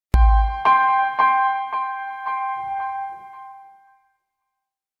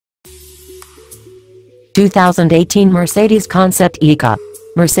2018 Mercedes Concept EQA.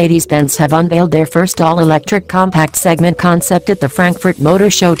 Mercedes-Benz have unveiled their first all-electric compact segment concept at the Frankfurt Motor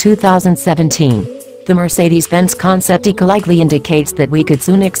Show 2017. The Mercedes-Benz Concept EQA likely indicates that we could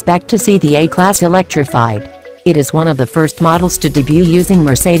soon expect to see the A-Class electrified. It is one of the first models to debut using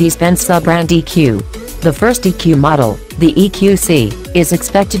Mercedes-Benz sub-brand EQ. The first EQ model, the EQC, is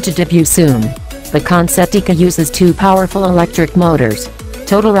expected to debut soon. The Concept EQA uses two powerful electric motors.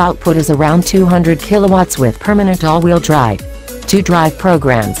 Total output is around 200 kilowatts with permanent all-wheel drive. Two drive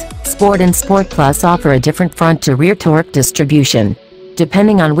programs, Sport and Sport Plus, offer a different front-to-rear torque distribution.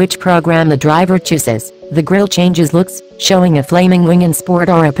 Depending on which program the driver chooses, the grille changes looks, showing a flaming wing in Sport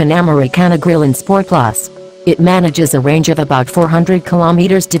or a Panamericana grille in Sport Plus. It manages a range of about 400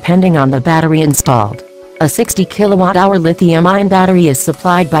 kilometers depending on the battery installed. A 60 kilowatt-hour lithium-ion battery is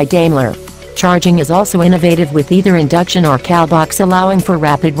supplied by Daimler. Charging is also innovative with either induction or callbox, allowing for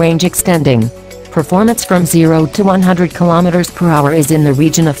rapid range extending. Performance from 0 to 100 kilometers per hour is in the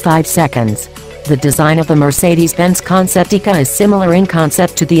region of 5 seconds. The design of the Mercedes-Benz Concept EQA is similar in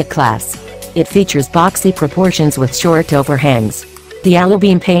concept to the A-Class. It features boxy proportions with short overhangs. The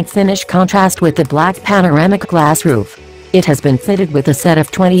alubeam paint finish contrasts with the black panoramic glass roof. It has been fitted with a set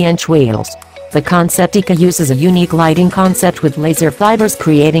of 20-inch wheels. The Concept EQA uses a unique lighting concept with laser fibers,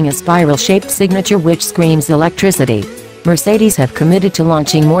 creating a spiral-shaped signature which screams electricity. Mercedes have committed to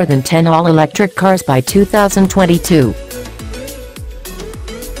launching more than 10 all-electric cars by 2022.